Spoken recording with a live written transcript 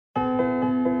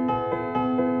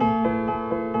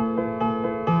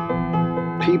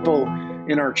People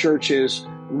in our churches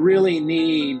really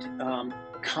need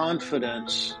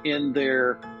confidence in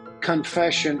their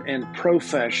confession and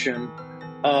profession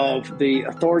of the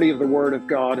authority of the Word of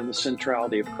God and the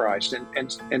centrality of Christ.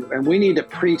 And we need to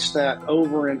preach that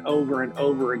over and over and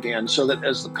over again, so that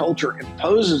as the culture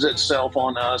imposes itself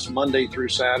on us Monday through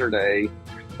Saturday,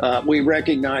 we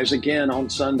recognize again on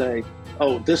Sunday,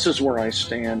 oh, this is where I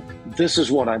stand. This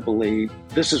is what I believe.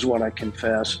 This is what I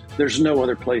confess. There's no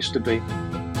other place to be.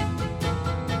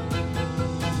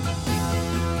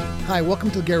 Hi,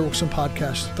 welcome to the Gary Wilkerson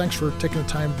Podcast. Thanks for taking the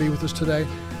time to be with us today.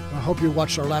 I hope you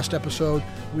watched our last episode.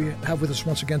 We have with us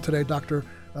once again today Dr.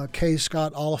 K.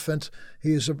 Scott Oliphint.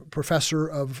 He is a professor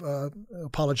of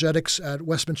apologetics at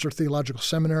Westminster Theological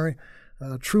Seminary.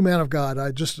 True man of God.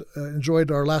 I just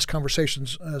enjoyed our last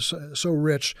conversations, so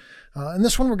rich. And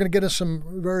this one, we're going to get us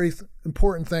some very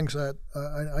important things that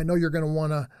I know you're going to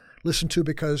want to listen to,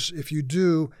 because if you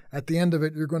do, at the end of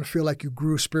it, you're going to feel like you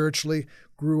grew spiritually,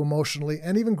 grew emotionally,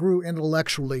 and even grew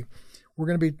intellectually. We're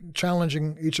going to be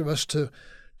challenging each of us to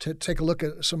take a look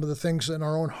at some of the things in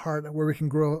our own heart where we can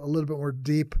grow a little bit more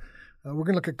deep. We're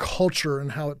going to look at culture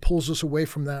and how it pulls us away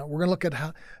from that. We're going to look at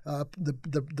how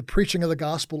the preaching of the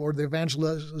gospel or the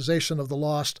evangelization of the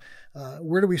lost.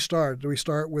 Where do we start? Do we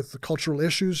start with the cultural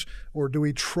issues, or do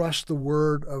we trust the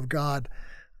Word of God?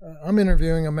 I'm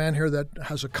interviewing a man here that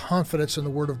has a confidence in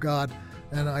the Word of God,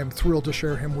 and I'm thrilled to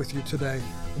share him with you today.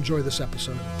 Enjoy this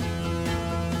episode.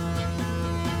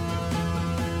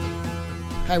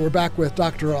 Hi, we're back with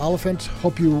Dr. Oliphint.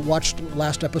 Hope you watched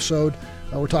last episode.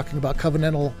 We're talking about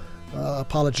covenantal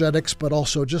apologetics, but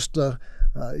also just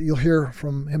you'll hear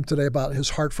from him today about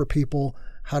his heart for people,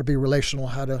 how to be relational,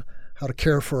 how to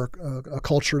care for a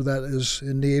culture that is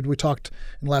in need. We talked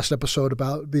in the last episode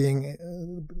about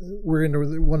we're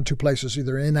in one of two places,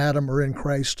 either in Adam or in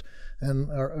Christ, and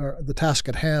the task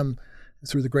at hand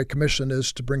through the Great Commission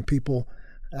is to bring people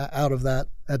out of that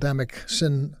Adamic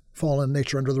sin fallen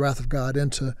nature under the wrath of God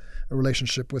into a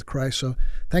relationship with Christ. So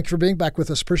thank you for being back with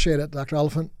us. Appreciate it, Dr.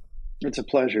 Oliphint. It's a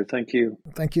pleasure. Thank you.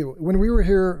 Thank you. When we were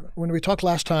here, when we talked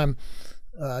last time,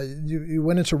 you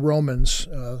went into Romans,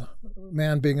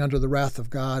 man being under the wrath of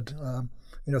God.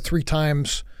 3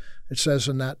 times it says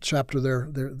in that chapter there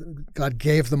God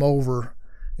gave them over.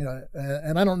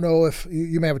 And I don't know if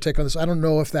you may have a take on this. I don't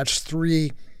know if that's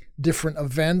 3 different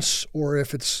events or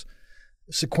if it's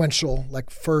sequential. Like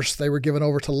first they were given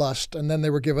over to lust, and then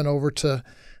they were given over to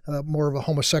more of a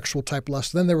homosexual type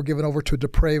lust. Then they were given over to a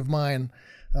depraved mind.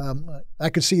 I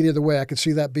could see it either way. I could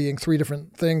see that being 3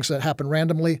 different things that happen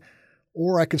randomly,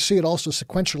 or I could see it also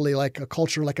sequentially, like a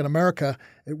culture like in America.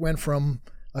 It went from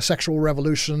a sexual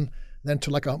revolution, then to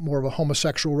like a more of a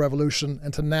homosexual revolution,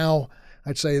 and to now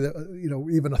I'd say that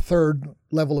even a third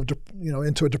level of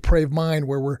into a depraved mind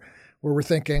where we're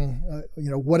thinking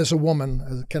what is a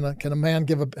woman? Can a man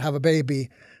have a baby?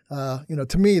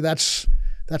 To me that's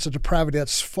a depravity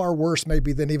that's far worse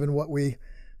maybe than even what we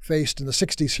faced in the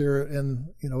 60s here in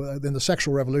the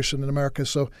sexual revolution in America.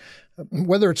 So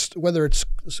whether it's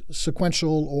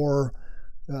sequential or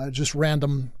just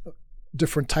random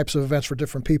different types of events for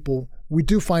different people, we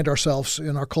do find ourselves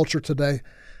in our culture today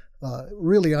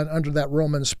really under that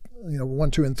Romans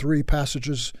 1, 2, and 3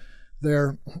 passages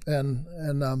there, and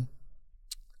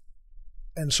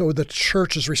so the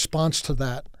church's response to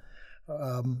that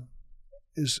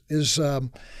is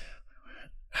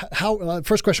how.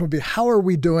 First question would be, how are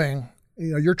we doing?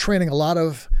 You're training a lot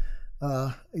of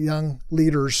young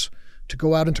leaders to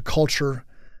go out into culture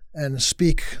and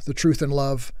speak the truth in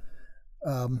love,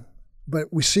 but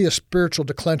we see a spiritual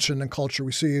declension in culture.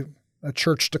 We see a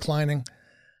church declining.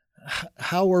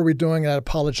 How are we doing at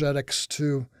apologetics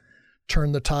to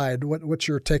turn the tide? What's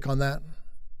your take on that?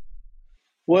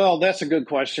 Well, that's a good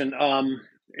question.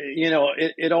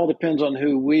 It all depends on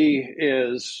who we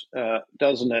is,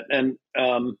 doesn't it? And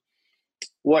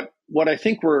what I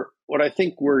think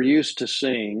we're used to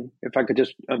seeing, if I could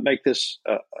just make this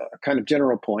a kind of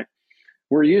general point,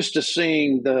 we're used to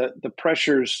seeing the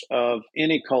pressures of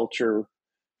any culture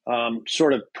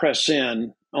sort of press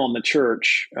in on the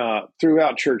church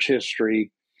throughout church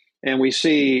history, and we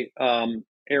see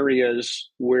areas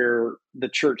where the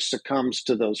church succumbs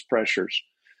to those pressures.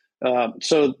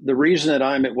 So the reason that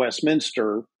I'm at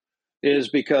Westminster is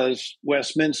because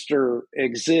Westminster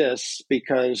exists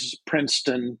because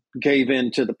Princeton gave in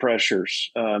to the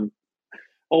pressures.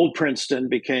 Old Princeton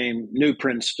became New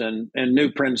Princeton, and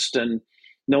New Princeton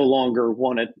no longer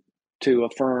wanted to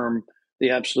affirm the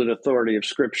absolute authority of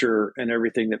Scripture and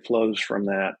everything that flows from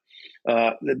that.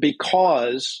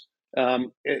 Because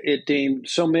it deemed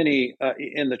so many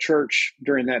in the church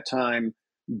during that time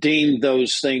deemed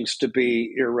those things to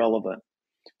be irrelevant.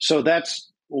 So that's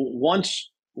once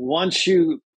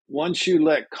you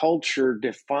let culture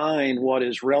define what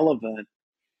is relevant,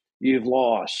 you've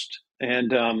lost,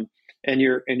 and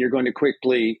you're going to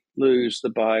quickly lose the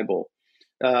Bible.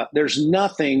 There's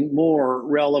nothing more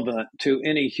relevant to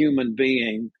any human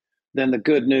being than the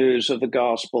good news of the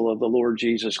gospel of the Lord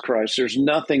Jesus Christ. There's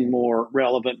nothing more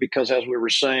relevant because, as we were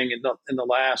saying in the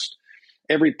last,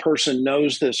 every person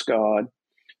knows this God.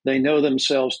 They know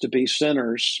themselves to be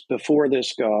sinners before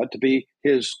this God, to be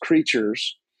his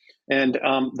creatures. And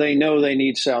they know they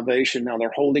need salvation. Now they're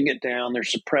holding it down. They're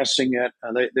suppressing it.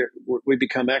 We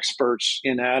become experts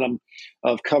in Adam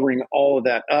of covering all of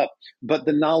that up. But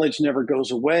the knowledge never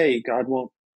goes away. God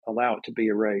won't allow it to be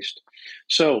erased.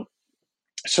 So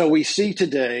we see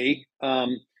today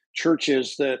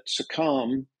churches that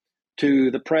succumb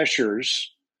to the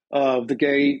pressures of the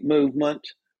gay movement,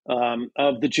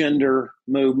 of the gender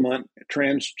movement,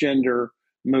 transgender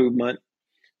movement,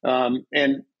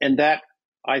 and that,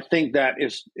 I think, that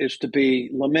is to be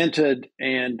lamented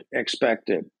and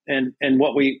expected. And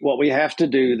what we have to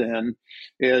do then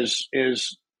is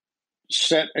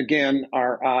set again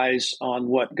our eyes on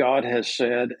what God has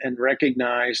said and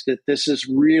recognize that this is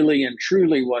really and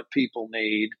truly what people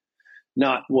need,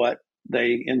 not what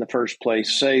they in the first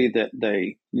place say that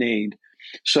they need.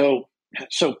 So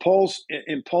Paul's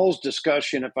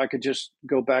discussion, if I could just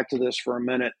go back to this for a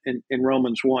minute in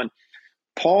Romans 1,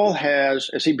 Paul has,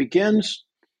 as he begins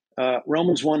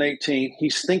Romans 1:18,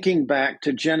 he's thinking back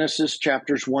to Genesis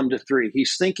chapters 1-3.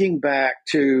 He's thinking back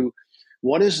to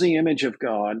what is the image of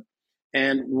God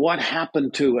and what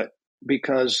happened to it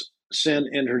because sin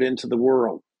entered into the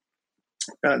world.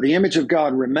 The image of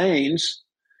God remains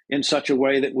in such a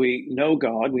way that we know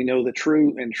God. We know the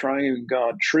true and triune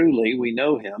God truly. We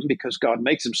know him because God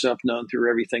makes himself known through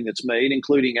everything that's made,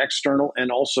 including external and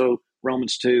also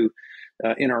Romans 2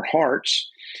 in our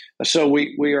hearts. So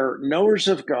we are knowers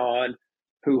of God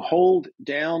who hold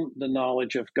down the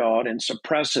knowledge of God and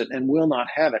suppress it and will not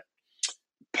have it.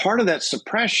 Part of that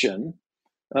suppression,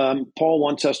 Paul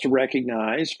wants us to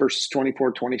recognize, verses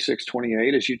 24, 26,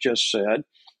 28, as you just said,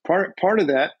 part of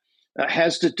that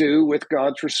has to do with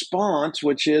God's response,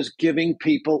 which is giving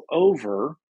people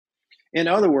over. In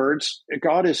other words,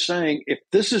 God is saying, if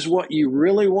this is what you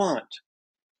really want,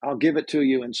 I'll give it to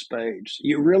you in spades.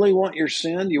 You really want your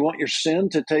sin? You want your sin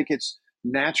to take its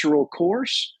natural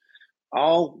course?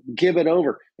 I'll give it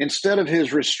over. Instead of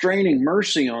his restraining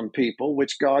mercy on people,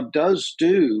 which God does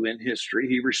do in history,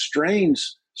 he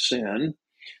restrains sin.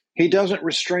 He doesn't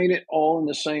restrain it all in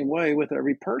the same way with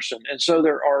every person. And so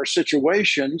there are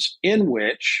situations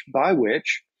by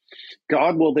which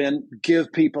God will then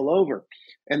give people over.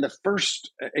 And the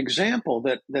first example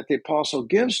that the apostle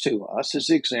gives to us is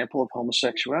the example of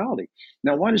homosexuality.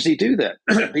 Now, why does he do that?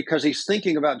 Because he's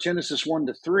thinking about Genesis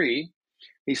 1-3.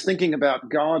 He's thinking about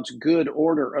God's good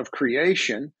order of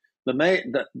creation, the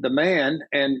man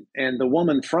and the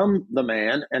woman from the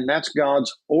man, and that's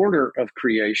God's order of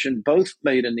creation, both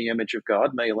made in the image of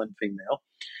God, male and female.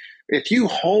 If you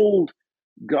hold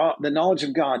God, the knowledge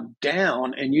of God,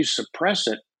 down and you suppress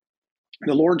it,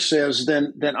 the Lord says,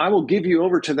 then I will give you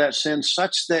over to that sin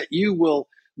such that you will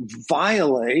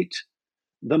violate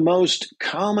the most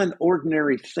common,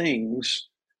 ordinary things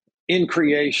in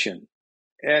creation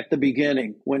at the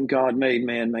beginning when God made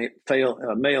man,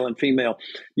 male and female.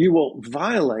 You will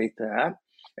violate that,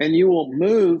 and you will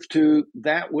move to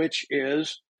that which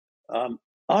is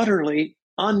utterly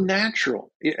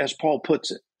unnatural, as Paul puts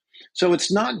it. So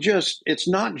it's not just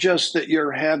that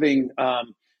you're having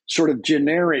sort of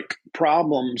generic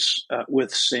problems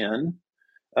with sin.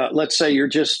 Let's say you're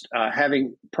just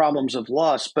having problems of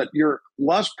lust, but your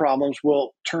lust problems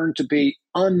will turn to be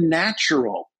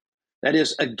unnatural. That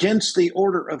is against the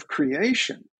order of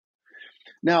creation.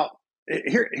 Now,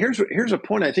 here's a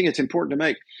point I think it's important to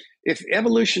make. If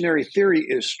evolutionary theory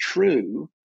is true,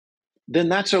 then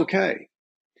that's okay.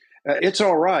 It's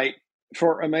all right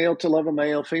for a male to love a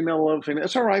male, female to love a female.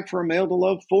 It's all right for a male to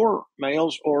love four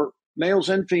males or males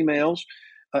and females,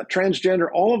 transgender.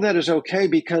 All of that is okay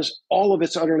because all of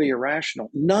it's utterly irrational.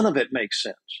 None of it makes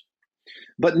sense.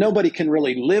 But nobody can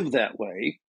really live that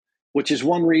way, which is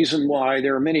one reason why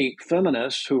there are many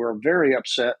feminists who are very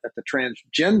upset at the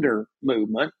transgender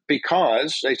movement,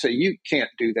 because they say, you can't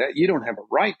do that. You don't have a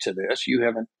right to this. You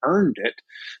haven't earned it.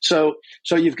 So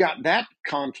you've got that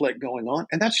conflict going on,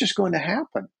 and that's just going to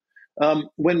happen.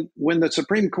 When the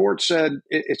Supreme Court said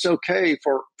it's okay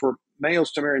for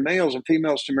males to marry males and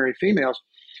females to marry females,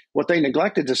 what they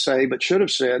neglected to say but should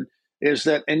have said is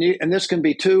that, and this can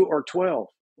be 2 or 12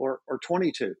 or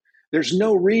 22. There's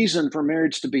no reason for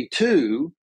marriage to be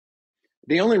 2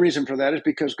 the only reason for that is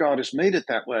because God has made it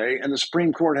that way, and the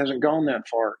Supreme Court hasn't gone that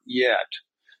far yet.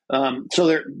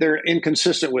 So they're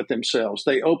inconsistent with themselves.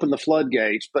 They open the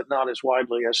floodgates, but not as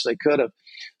widely as they could have.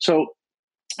 So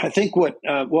I think what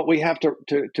we have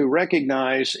to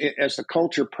recognize as the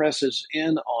culture presses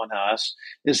in on us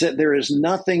is that there is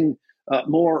nothing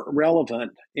more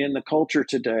relevant in the culture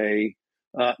today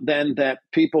than that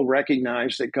people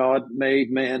recognize that God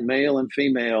made man male and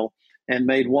female and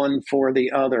made one for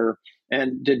the other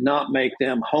and did not make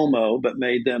them homo, but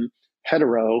made them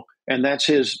hetero. And that's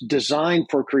his design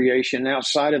for creation.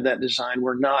 Outside of that design,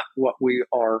 we're not what we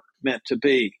are meant to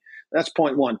be. That's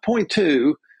point one. Point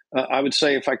two, I would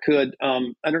say, if I could, I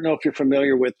don't know if you're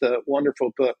familiar with the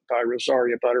wonderful book by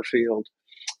Rosaria Butterfield.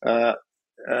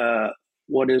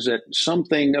 What is it?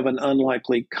 Something of an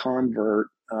Unlikely Convert.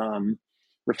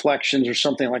 Reflections or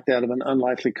something like that of an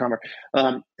Unlikely Convert.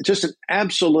 Just an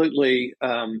absolutely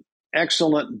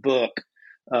excellent book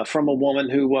from a woman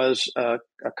who was a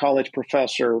college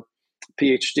professor,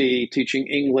 PhD, teaching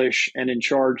English and in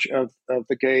charge of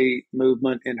the gay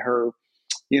movement in her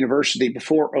university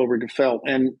before Obergefell,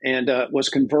 and was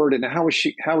converted. Now, how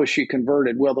was she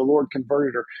converted? Well, the Lord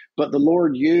converted her, but the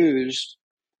Lord used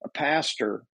a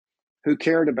pastor who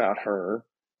cared about her,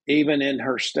 even in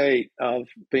her state of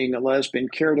being a lesbian,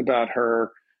 cared about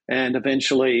her. And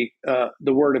eventually,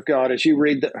 the Word of God, as you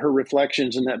read her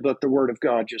reflections in that book, the Word of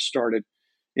God just started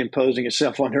imposing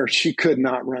itself on her. She could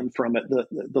not run from it.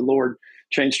 The Lord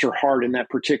changed her heart in that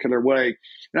particular way.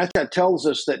 And I think that tells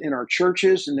us that in our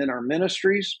churches and in our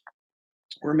ministries,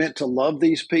 we're meant to love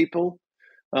these people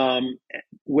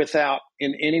without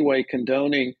in any way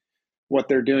condoning what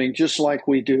they're doing, just like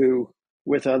we do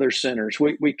with other sinners.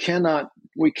 We cannot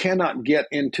get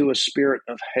into a spirit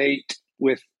of hate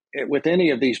with any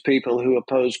of these people who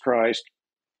oppose Christ,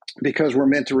 because we're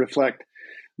meant to reflect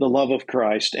the love of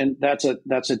Christ, and that's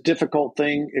a difficult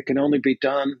thing. It can only be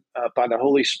done by the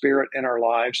Holy Spirit in our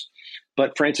lives.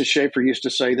 But Francis Schaeffer used to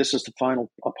say, "This is the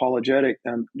final apologetic."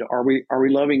 And are we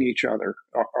loving each other?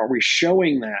 Are we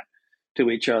showing that to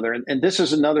each other? And this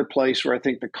is another place where I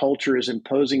think the culture is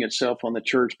imposing itself on the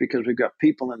church, because we've got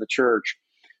people in the church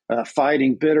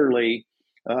fighting bitterly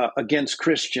against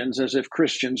Christians as if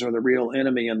Christians are the real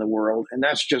enemy in the world. And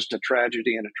that's just a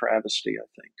tragedy and a travesty, I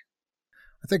think.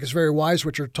 I think it's very wise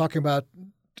what you're talking about,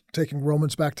 taking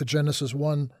Romans back to Genesis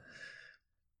 1,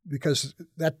 because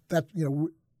that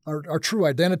our true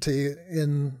identity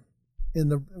in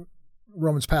the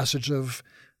Romans passage of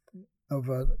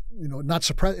not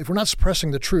suppress, if we're not suppressing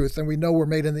the truth, then we know we're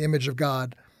made in the image of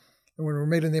God. And when we're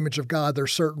made in the image of God,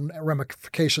 there's certain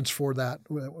ramifications for that.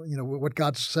 What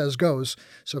God says goes.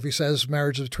 So if He says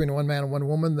marriage is between one man and one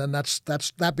woman, then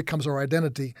that becomes our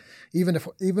identity. Even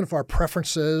if our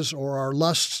preferences or our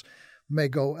lusts may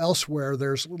go elsewhere,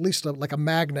 there's at least like a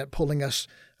magnet pulling us.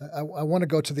 I want to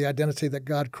go to the identity that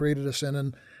God created us in.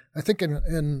 And I think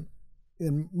in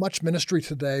much ministry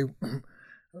today,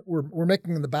 we're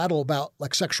making the battle about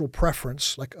like sexual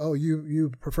preference, like, oh,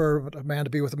 you prefer a man to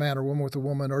be with a man or a woman with a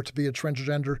woman, or to be a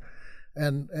transgender,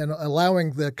 and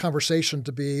allowing the conversation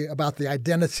to be about the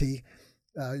identity.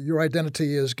 Your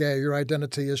identity is gay, your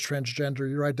identity is transgender,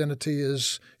 your identity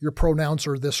is your pronouns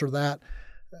are this or that,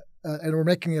 and we're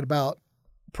making it about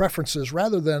preferences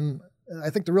rather than. I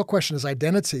think the real question is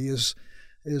identity. Is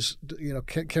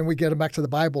can we get them back to the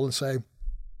Bible and say,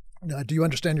 do you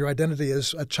understand your identity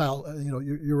as a child?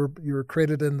 You're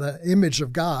created in the image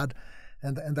of God,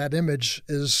 and that image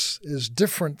is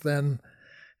different than,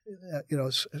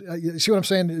 you see what I'm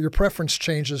saying? Your preference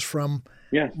changes from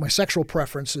my sexual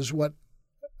preference is what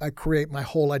I create my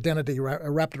whole identity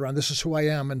wrapped around. This is who I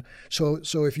am, and so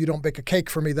if you don't bake a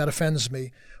cake for me, that offends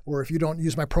me, or if you don't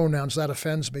use my pronouns, that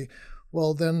offends me.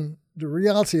 Well, then the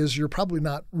reality is you're probably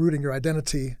not rooting your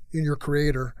identity in your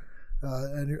Creator.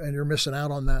 And you're missing out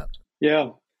on that. Yeah,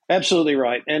 absolutely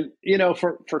right. And,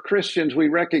 for Christians, we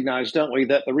recognize, don't we,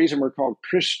 that the reason we're called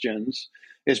Christians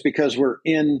is because we're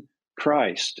in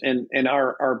Christ. And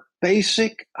our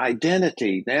basic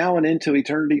identity now and into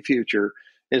eternity future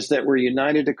is that we're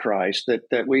united to Christ,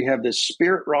 that we have this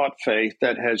Spirit-wrought faith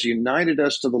that has united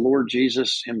us to the Lord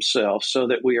Jesus Himself, so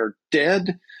that we are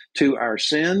dead to our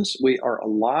sins. We are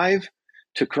alive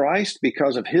to Christ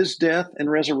because of His death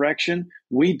and resurrection.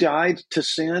 We died to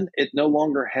sin. It no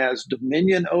longer has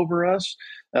dominion over us.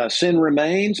 Sin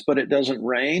remains, but it doesn't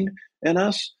reign in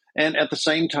us. And at the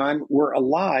same time, we're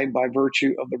alive by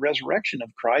virtue of the resurrection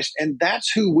of Christ. And that's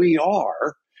who we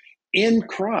are in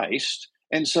Christ.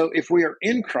 And so if we are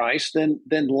in Christ,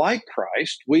 then like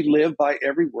Christ, we live by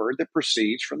every word that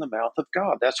proceeds from the mouth of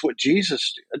God. That's what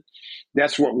Jesus did.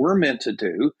 That's what we're meant to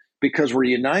do. because we're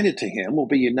united to him. We'll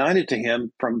be united to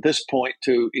him from this point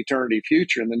to eternity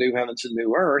future in the new heavens and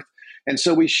new earth. And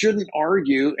so we shouldn't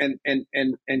argue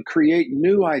and create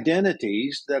new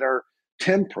identities that are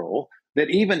temporal, that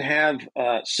even have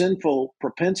sinful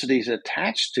propensities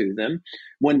attached to them,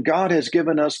 when God has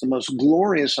given us the most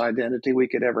glorious identity we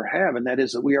could ever have, and that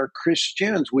is that we are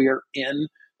Christians. We are in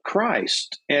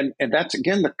Christ. And that's,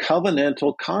 again, the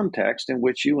covenantal context in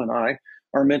which you and I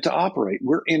are meant to operate.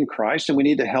 We're in Christ, and we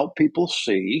need to help people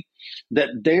see that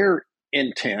their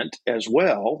intent as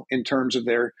well, in terms of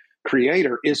their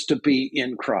Creator, is to be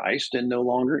in Christ and no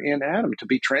longer in Adam, to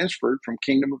be transferred from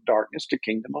kingdom of darkness to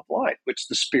kingdom of light, which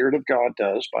the Spirit of God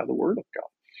does by the Word of God.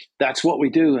 That's what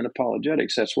we do in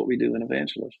apologetics. That's what we do in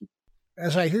evangelism.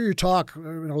 As I hear you talk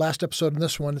in the last episode and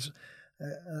this one,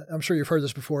 I'm sure you've heard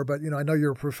this before, but I know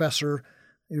you're a professor,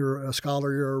 you're a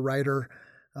scholar, you're a writer,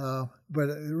 but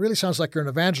it really sounds like you're an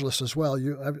evangelist as well.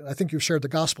 I think you've shared the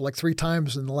gospel like 3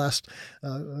 times in the last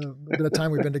bit of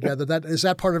time we've been together. Is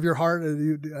that part of your heart?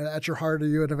 At your heart, are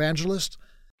you an evangelist?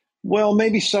 Well,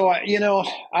 maybe so.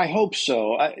 I hope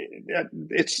so.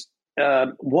 It's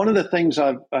one of the things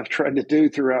I've tried to do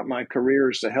throughout my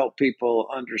career is to help people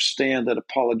understand that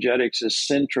apologetics is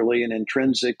centrally and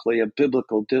intrinsically a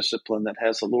biblical discipline that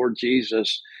has the Lord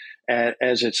Jesus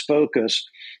as its focus.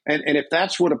 And if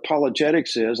that's what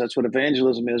apologetics is, that's what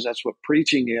evangelism is, that's what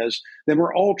preaching is, then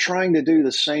we're all trying to do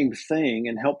the same thing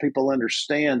and help people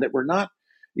understand that we're not,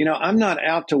 I'm not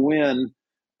out to win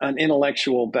an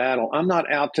intellectual battle. I'm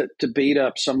not out to beat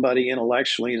up somebody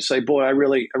intellectually and say, boy, I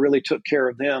really took care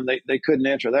of them. They couldn't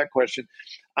answer that question.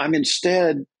 I'm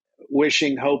instead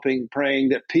wishing, hoping, praying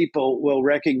that people will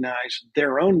recognize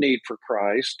their own need for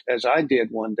Christ, as I did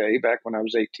one day back when I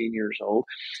was 18 years old.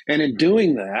 And in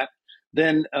doing that,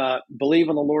 then believe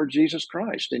in the Lord Jesus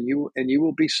Christ, and you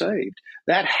will be saved.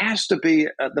 That has to be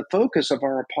the focus of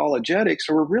our apologetics,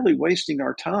 or we're really wasting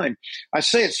our time. I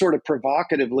say it sort of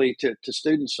provocatively to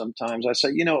students sometimes. I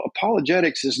say,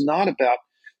 apologetics is not about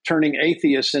turning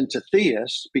atheists into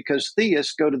theists, because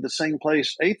theists go to the same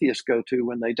place atheists go to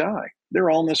when they die. They're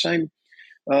all in the same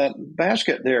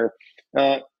basket there.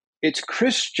 It's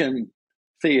Christian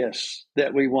theists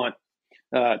that we want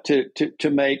to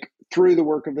make through the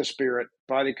work of the Spirit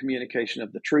by the communication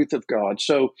of the truth of God.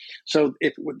 So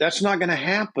if that's not going to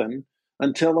happen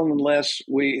until and unless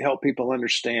we help people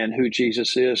understand who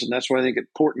Jesus is. And that's why I think an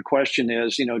important question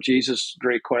is, Jesus'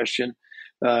 great question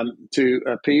to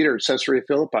Peter at Caesarea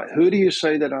Philippi, who do you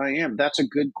say that I am? That's a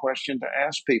good question to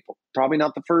ask people. Probably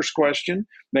not the first question,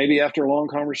 maybe after a long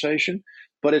conversation,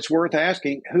 but it's worth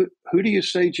asking, who do you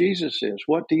say Jesus is?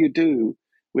 What do you do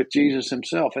with Jesus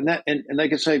himself? And they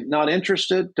can say, not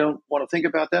interested, don't want to think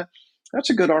about that. That's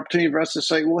a good opportunity for us to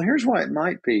say, well, here's why it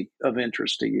might be of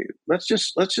interest to you. Let's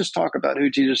just talk about who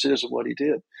Jesus is and what he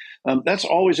did. That's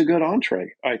always a good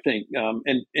entree, I think.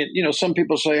 And some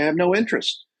people say, I have no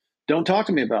interest. Don't talk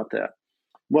to me about that.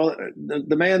 Well,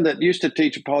 the man that used to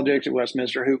teach apologetics at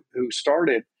Westminster, who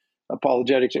started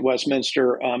apologetics at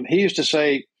Westminster, he used to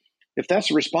say, if that's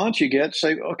the response you get,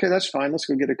 say, okay, that's fine. Let's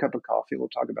go get a cup of coffee. We'll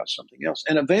talk about something else.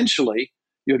 And eventually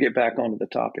you'll get back onto the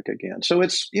topic again. So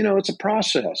it's a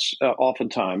process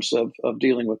oftentimes of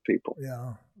dealing with people.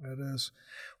 Yeah, it is.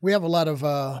 We have a lot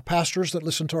of pastors that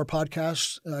listen to our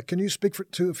podcasts. Can you speak for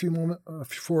a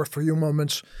few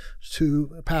moments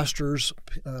to pastors,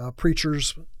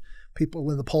 preachers,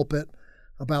 people in the pulpit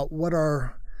about what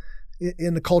are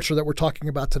in the culture that we're talking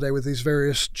about today with these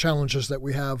various challenges that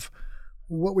we have?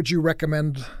 What would you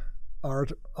recommend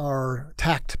our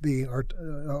tact be? Our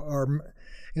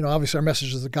obviously our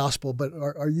message is the gospel, but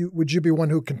would you be one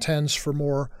who contends for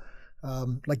more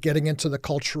like getting into the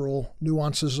cultural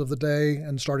nuances of the day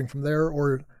and starting from there,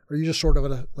 or are you just sort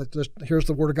of here's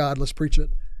the word of God, let's preach it?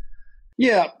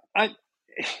 Yeah, I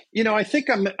think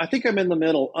I'm in the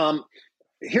middle.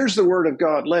 Here's the word of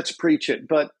God, let's preach it,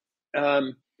 but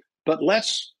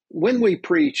when we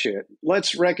preach it,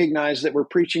 let's recognize that we're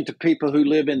preaching to people who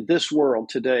live in this world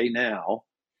today now.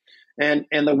 And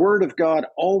the word of God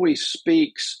always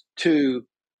speaks to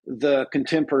the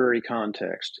contemporary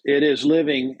context. It is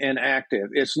living and active.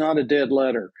 It's not a dead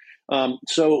letter.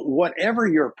 So whatever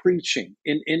you're preaching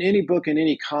in any book, in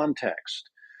any context,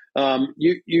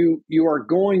 you are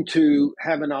going to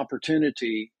have an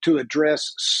opportunity to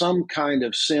address some kind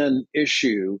of sin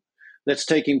issue that's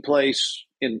taking place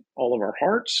in all of our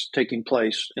hearts, taking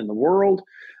place in the world.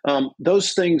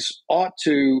 Those things ought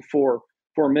to, for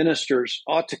ministers,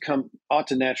 ought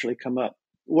to naturally come up.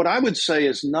 What I would say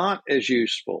is not as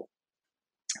useful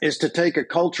is to take a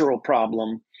cultural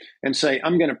problem and say,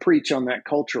 I'm going to preach on that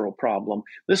cultural problem.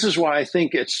 This is why I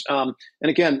think it's, and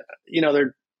again,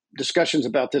 discussions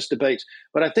about this, debates.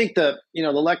 But I think the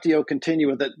Lectio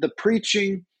Continua, the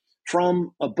preaching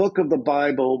from a book of the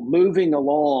Bible, moving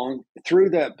along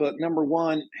through that book, number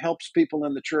one, helps people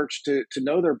in the church to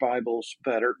know their Bibles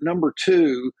better. Number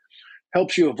two,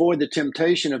 helps you avoid the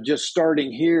temptation of just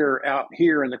starting out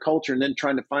here in the culture and then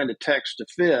trying to find a text to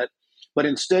fit. But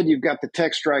instead, you've got the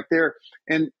text right there.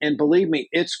 And believe me,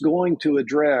 it's going to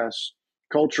address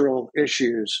cultural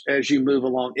issues as you move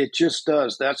along. It just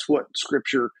does. That's what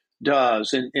Scripture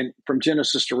does, and from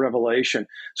Genesis to Revelation.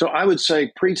 So I would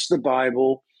say preach the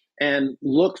Bible and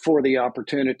look for the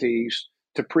opportunities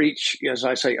to preach, as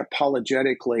I say,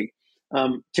 apologetically.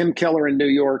 Tim Keller in New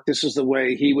York, this is the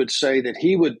way he would say that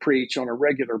he would preach on a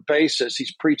regular basis.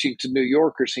 He's preaching to New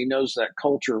Yorkers. He knows that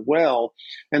culture well.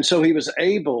 And so he was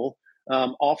able,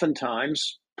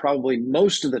 oftentimes, probably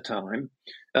most of the time,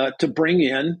 to bring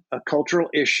in cultural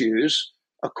issues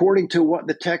according to what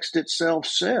the text itself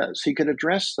says. He could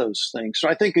address those things. So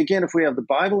I think, again, if we have the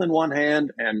Bible in one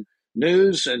hand and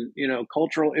news and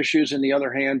cultural issues in the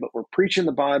other hand, but we're preaching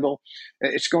the Bible,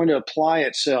 it's going to apply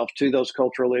itself to those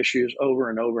cultural issues over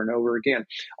and over and over again.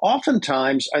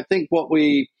 Oftentimes, I think what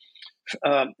we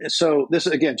so this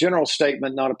is, again, general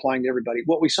statement, not applying to everybody.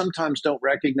 What we sometimes don't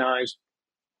recognize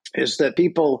is that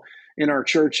people in our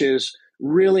churches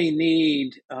really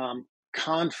need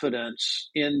confidence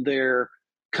in their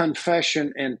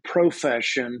confession and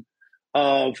profession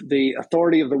of the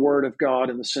authority of the Word of God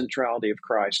and the centrality of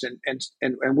Christ.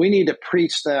 And we need to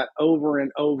preach that over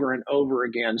and over and over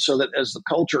again, so that as the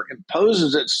culture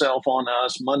imposes itself on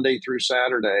us Monday through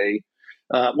Saturday,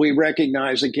 we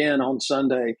recognize again on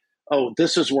Sunday, oh,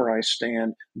 this is where I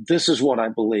stand. This is what I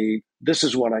believe. This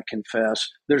is what I confess.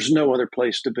 There's no other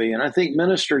place to be. And I think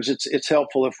ministers, it's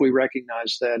helpful if we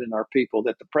recognize that in our people,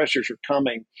 that the pressures are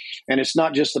coming. And it's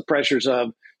not just the pressures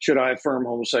of, should I affirm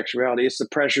homosexuality? It's the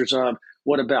pressures of,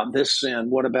 what about this sin?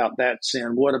 What about that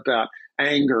sin? What about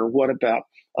anger? What about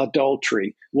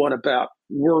adultery? What about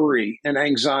worry and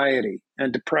anxiety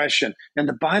and depression? And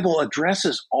the Bible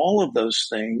addresses all of those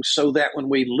things, so that when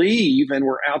we leave and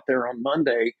we're out there on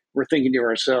Monday, we're thinking to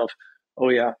ourselves, oh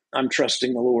yeah, I'm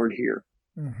trusting the Lord here.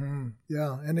 Mm-hmm.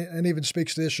 Yeah, and even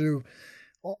speaks to the issue.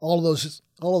 All of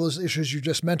those issues you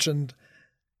just mentioned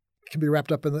can be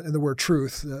wrapped up in the word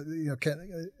truth.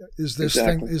 Is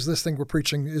this thing we're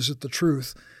preaching? Is it the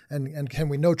truth? And can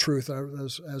we know truth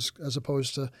as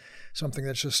opposed to something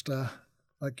that's just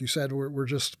like you said, we're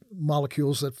just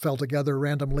molecules that fell together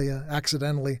randomly,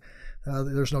 accidentally.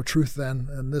 There's no truth then,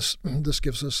 and this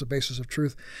gives us a basis of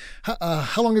truth.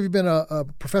 How long have you been a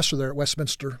professor there at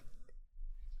Westminster?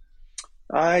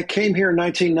 I came here in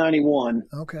 1991.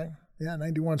 Okay, yeah,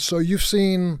 91. So you've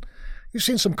seen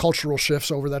some cultural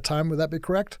shifts over that time. Would that be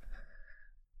correct?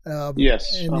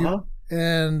 Yes.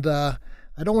 And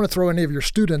I don't want to throw any of your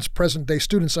students, present-day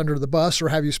students, under the bus or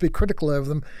have you speak critically of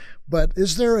them, but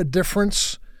is there a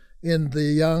difference in the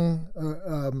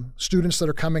young students that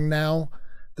are coming now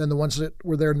than the ones that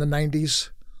were there in the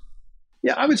 90s?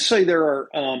 Yeah, I would say there are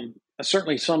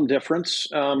certainly some difference.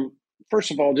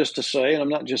 First of all, just to say, and I'm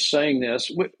not just saying this,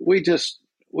 we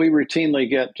routinely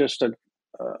get just an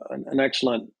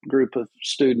excellent group of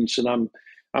students, and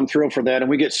I'm thrilled for that. And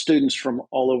we get students from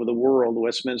all over the world.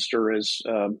 Westminster is,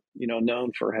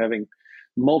 known for having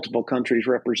multiple countries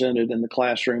represented in the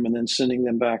classroom, and then sending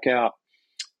them back out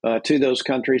to those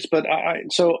countries. But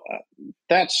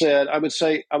that said, I would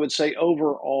say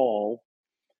overall,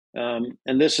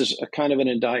 and this is a kind of an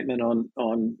indictment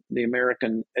on the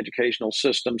American educational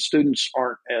system. Students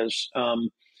aren't as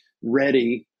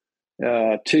ready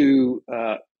to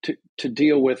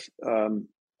deal with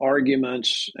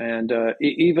arguments and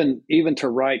even to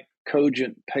write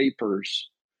cogent papers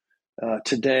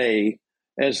today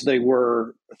as they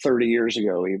were 30 years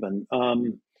ago even.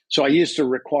 So I used to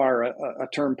require a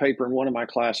term paper in one of my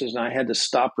classes, and I had to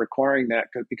stop requiring that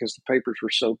because the papers were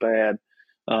so bad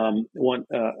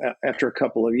after a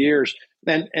couple of years.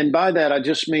 And by that, I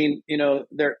just mean, they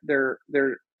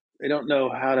don't know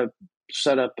how to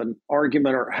set up an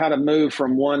argument or how to move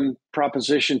from one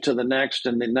proposition to the next,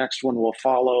 and the next one will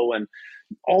follow, and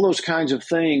all those kinds of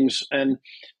things. And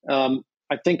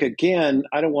I think, again,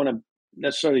 I don't want to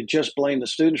necessarily just blame the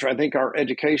students. I think our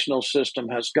educational system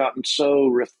has gotten so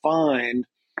refined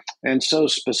and so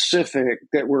specific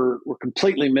that we're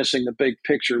completely missing the big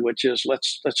picture, which is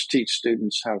let's teach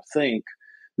students how to think,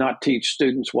 not teach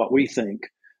students what we think.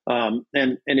 And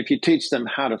if you teach them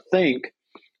how to think,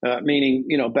 meaning,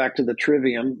 back to the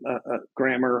trivium,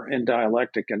 grammar and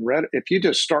dialectic and rhetoric. If you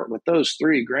just start with those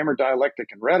three, grammar, dialectic,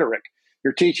 and rhetoric,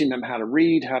 you're teaching them how to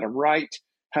read, how to write,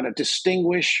 how to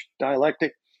distinguish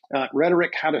dialectic,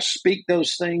 rhetoric, how to speak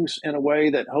those things in a way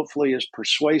that hopefully is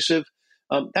persuasive.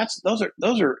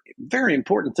 Those are very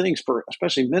important things for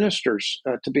especially ministers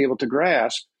to be able to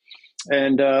grasp.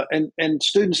 And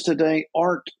students today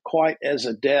aren't quite as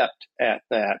adept at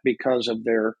that because of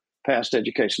their past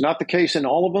education. Not the case in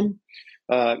all of them.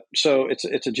 So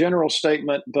it's a general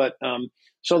statement, but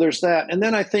so there's that. And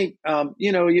then I think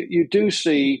you do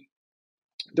see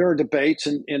there are debates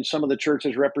in some of the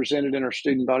churches represented in our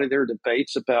student body. There are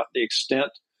debates about the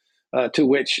extent to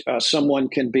which someone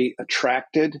can be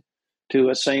attracted to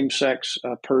a same-sex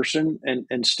person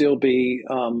and still be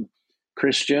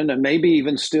Christian and maybe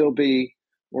even still be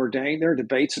ordained. There are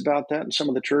debates about that in some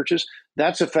of the churches.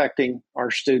 That's affecting our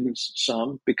students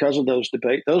some because of those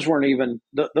debates. Those weren't even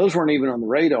on the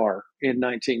radar in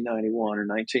 1991 or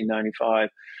 1995.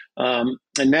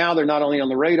 And now they're not only on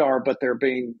the radar, but they're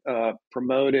being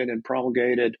promoted and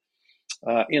promulgated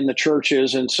in the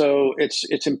churches. And so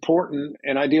it's important,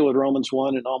 and I deal with Romans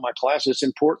 1 in all my classes. It's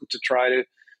important to try to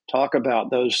talk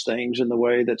about those things in the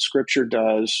way that Scripture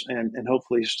does, and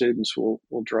hopefully students will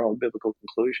draw biblical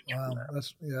conclusions from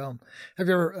that. Have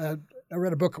you ever? I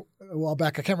read a book a while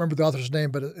back. I can't remember the author's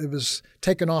name, but it was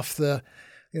taken off the.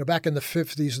 Back in the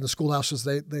 50s in the schoolhouses,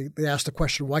 they asked the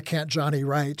question, why can't Johnny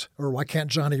write or why can't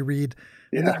Johnny read?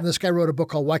 Yeah. And this guy wrote a book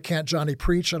called Why Can't Johnny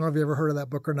Preach? I don't know if you ever heard of that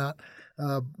book or not,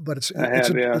 but it's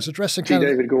addressing kind of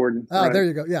David Gordon. Right. There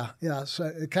you go. Yeah. So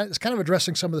it's kind of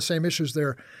addressing some of the same issues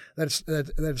there. That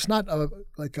it's not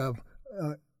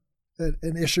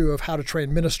an issue of how to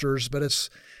train ministers, but it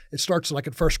starts like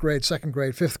in first grade, second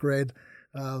grade, fifth grade.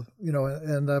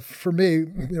 For me,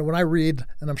 when I read,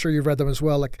 and I'm sure you've read them as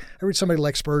well, like I read somebody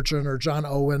like Spurgeon or John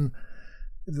Owen,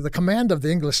 the command of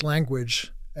the English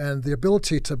language and the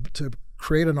ability to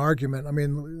create an argument. I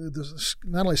mean,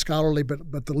 not only scholarly,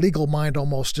 but the legal mind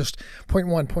almost just point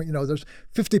one, there's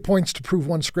 50 points to prove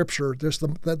one scripture. There's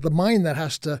the mind that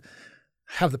has to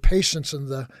have the patience and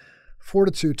the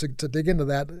fortitude to dig into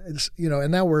that.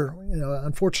 And now we're,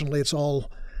 unfortunately it's all,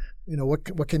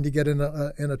 what can you get in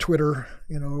a Twitter,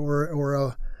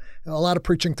 or a lot of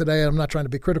preaching today. I'm not trying to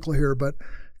be critical here, but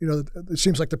it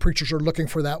seems like the preachers are looking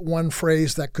for that one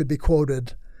phrase that could be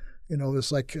quoted.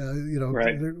 It's like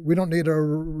right. We don't need a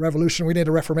revolution, we need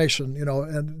a reformation.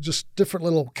 And just different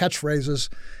little catchphrases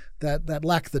that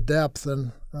lack the depth.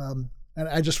 And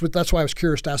that's why I was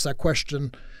curious to ask that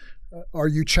question. Are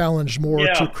you challenged more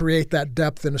to create that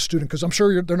depth in a student? Because I'm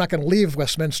sure they're not going to leave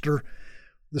Westminster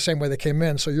the same way they came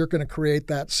in. So you're going to create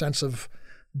that sense of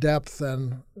depth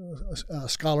and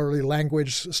scholarly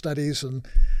language studies. And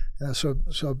so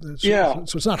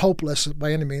it's not hopeless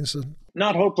by any means.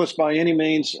 Not hopeless by any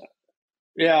means.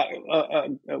 Yeah.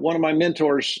 One of my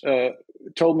mentors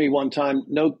told me one time,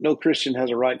 no Christian has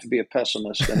a right to be a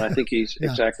pessimist. And I think he's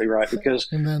exactly right, because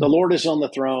Amen. The Lord is on the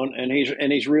throne and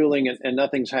he's ruling and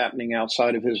nothing's happening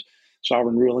outside of his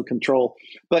sovereign rule and control.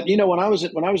 But when I was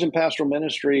in pastoral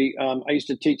ministry, I used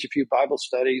to teach a few Bible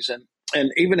studies,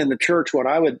 and even in the church, what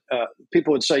I would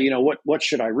people would say, what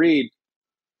should I read?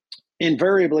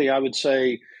 Invariably, I would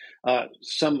say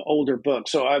some older book.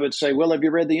 So I would say, well, have you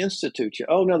read the Institute?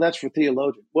 Oh no, that's for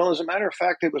theologians. Well, as a matter of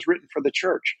fact, it was written for the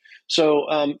church. So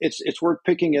it's worth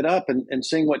picking it up and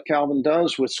seeing what Calvin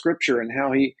does with Scripture and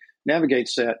how he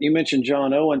navigates that. You mentioned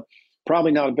John Owen.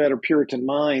 Probably not a better Puritan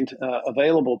mind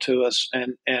available to us,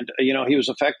 and he was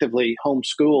effectively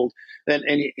homeschooled,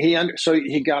 and so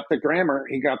he got the grammar,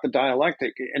 he got the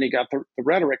dialectic, and he got the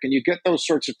rhetoric, and you get those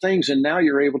sorts of things, and now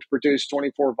you're able to produce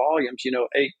 24 volumes,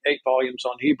 8 volumes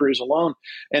on Hebrews alone,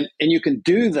 and you can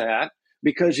do that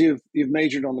because you've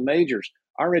majored on the majors.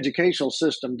 Our educational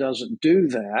system doesn't do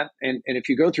that. And if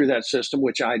you go through that system,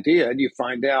 which I did, you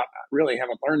find out I really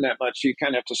haven't learned that much. You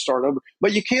kind of have to start over.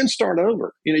 But you can start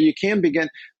over. You can begin,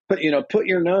 put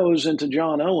your nose into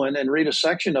John Owen and read a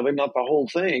section of him, not the whole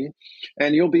thing,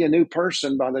 and you'll be a new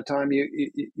person by the time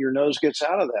your nose gets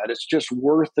out of that. It's just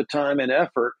worth the time and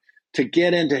effort to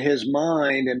get into his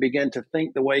mind and begin to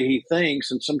think the way he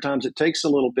thinks. And sometimes it takes a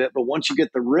little bit, but once you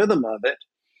get the rhythm of it,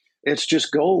 it's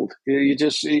just gold.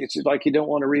 It's like you don't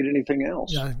want to read anything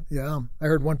else. Yeah. I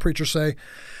heard one preacher say,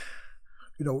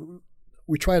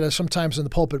 we try to sometimes in the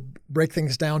pulpit break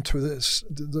things down to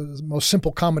the most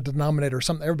simple common denominator,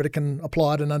 something everybody can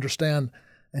applaud and understand.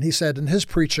 And he said in his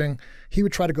preaching, he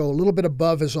would try to go a little bit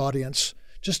above his audience,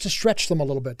 just to stretch them a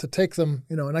little bit, to take them,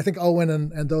 and I think Owen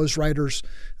and those writers,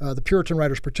 the Puritan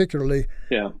writers particularly,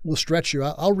 will stretch you.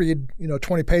 I'll read,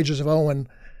 20 pages of Owen,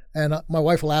 and my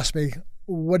wife will ask me,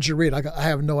 what'd you read? I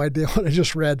have no idea what I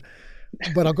just read,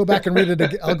 but I'll go back and read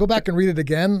it. I'll go back and read it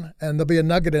again, and there'll be a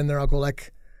nugget in there. I'll go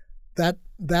like, that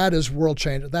is world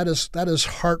changing. That is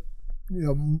heart,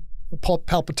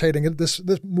 palpitating. This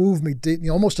moved me deep,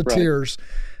 almost to tears.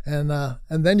 And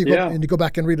then you go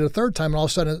back and read it a third time, and all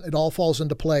of a sudden it all falls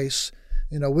into place.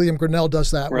 William Grinnell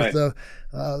does that with the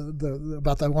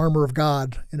about the armor of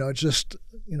God. It's just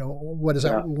what is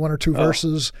that, one or two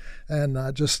verses, and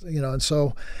and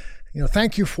so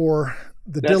thank you for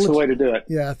that's the way to do it.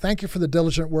 Yeah, thank you for the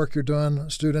diligent work you're doing,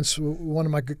 students. One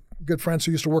of my good friends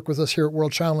who used to work with us here at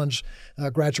World Challenge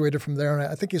graduated from there, and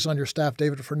I think he's on your staff,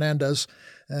 David Fernandez.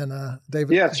 And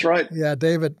David, yeah, that's right. Yeah,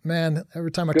 David, man.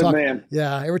 Every time I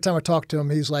talk to him,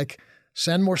 he's like,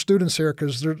 send more students here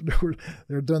because they're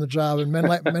doing the job, and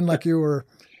men like you are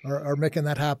making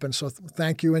that happen. So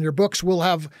thank you. And your books we'll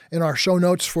have in our show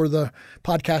notes for the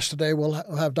podcast today. We'll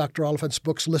have Dr. Oliphant's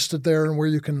books listed there and where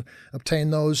you can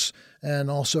obtain those, and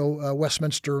also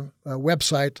Westminster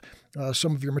website.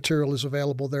 Some of your material is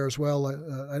available there as well.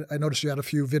 I noticed you had a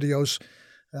few videos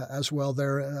as well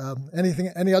there.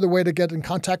 Any other way to get in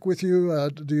contact with you?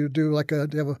 Do you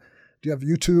have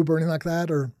YouTube or anything like that,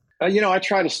 or? I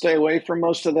try to stay away from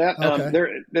most of that.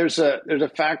 Okay. There's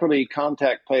a faculty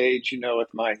contact page, with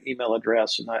my email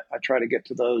address, and I try to get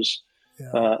to those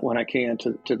when I can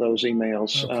to those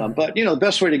emails. Okay. But the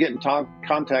best way to get in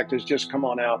contact is just come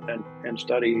on out and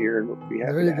study here. We'll be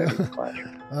happy to have you in the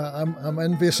classroom. I'm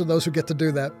envious of those who get to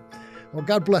do that. Well,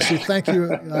 God bless you. Thank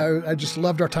you. I just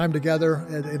loved our time together.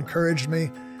 It encouraged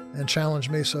me and challenged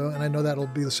me. And I know that'll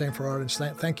be the same for our audience.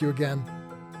 Thank you again.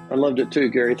 I loved it too,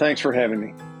 Gary. Thanks for having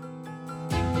me.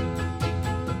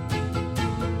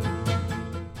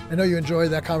 I know you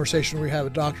enjoyed that conversation we had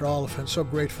with Dr. Oliphant. So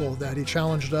grateful that he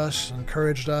challenged us,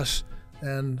 encouraged us,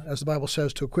 and as the Bible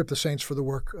says, to equip the saints for the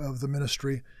work of the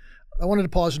ministry. I wanted to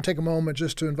pause and take a moment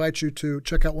just to invite you to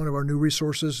check out one of our new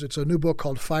resources. It's a new book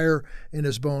called Fire in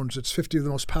His Bones. It's 50 of the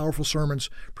most powerful sermons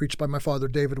preached by my father,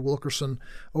 David Wilkerson.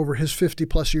 Over his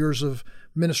 50-plus years of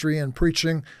ministry and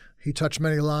preaching, he touched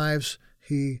many lives.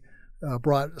 He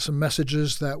brought some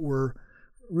messages that were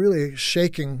really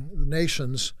shaking the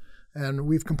nations. And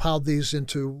we've compiled these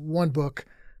into one book,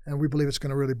 and we believe it's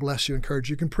going to really bless you, encourage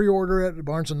you. You can pre-order it at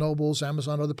Barnes & Nobles,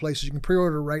 Amazon, other places. You can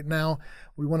pre-order it right now.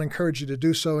 We want to encourage you to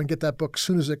do so and get that book as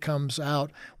soon as it comes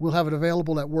out. We'll have it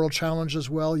available at World Challenge as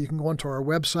well. You can go onto our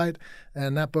website,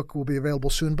 and that book will be available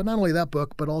soon. But not only that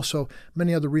book, but also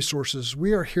many other resources.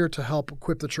 We are here to help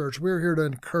equip the church. We're here to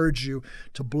encourage you,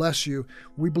 to bless you.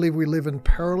 We believe we live in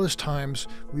perilous times.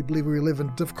 We believe we live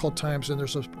in difficult times, and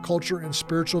there's a culture and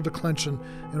spiritual declension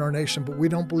in our nation. But we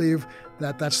don't believe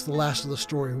that that's the last of the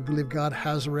story. We believe God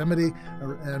has a remedy,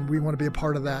 and we want to be a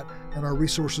part of that. And our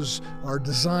resources are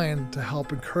designed to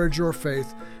help encourage your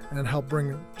faith and help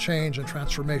bring change and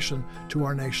transformation to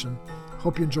our nation.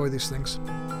 Hope you enjoy these things.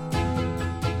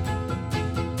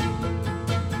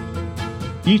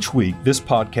 Each week, this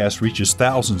podcast reaches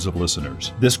thousands of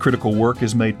listeners. This critical work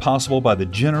is made possible by the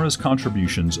generous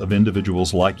contributions of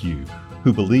individuals like you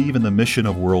who believe in the mission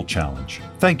of World Challenge.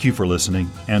 Thank you for listening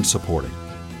and supporting.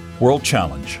 World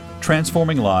Challenge,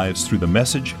 transforming lives through the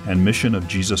message and mission of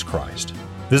Jesus Christ.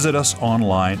 Visit us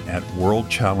online at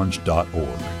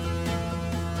worldchallenge.org.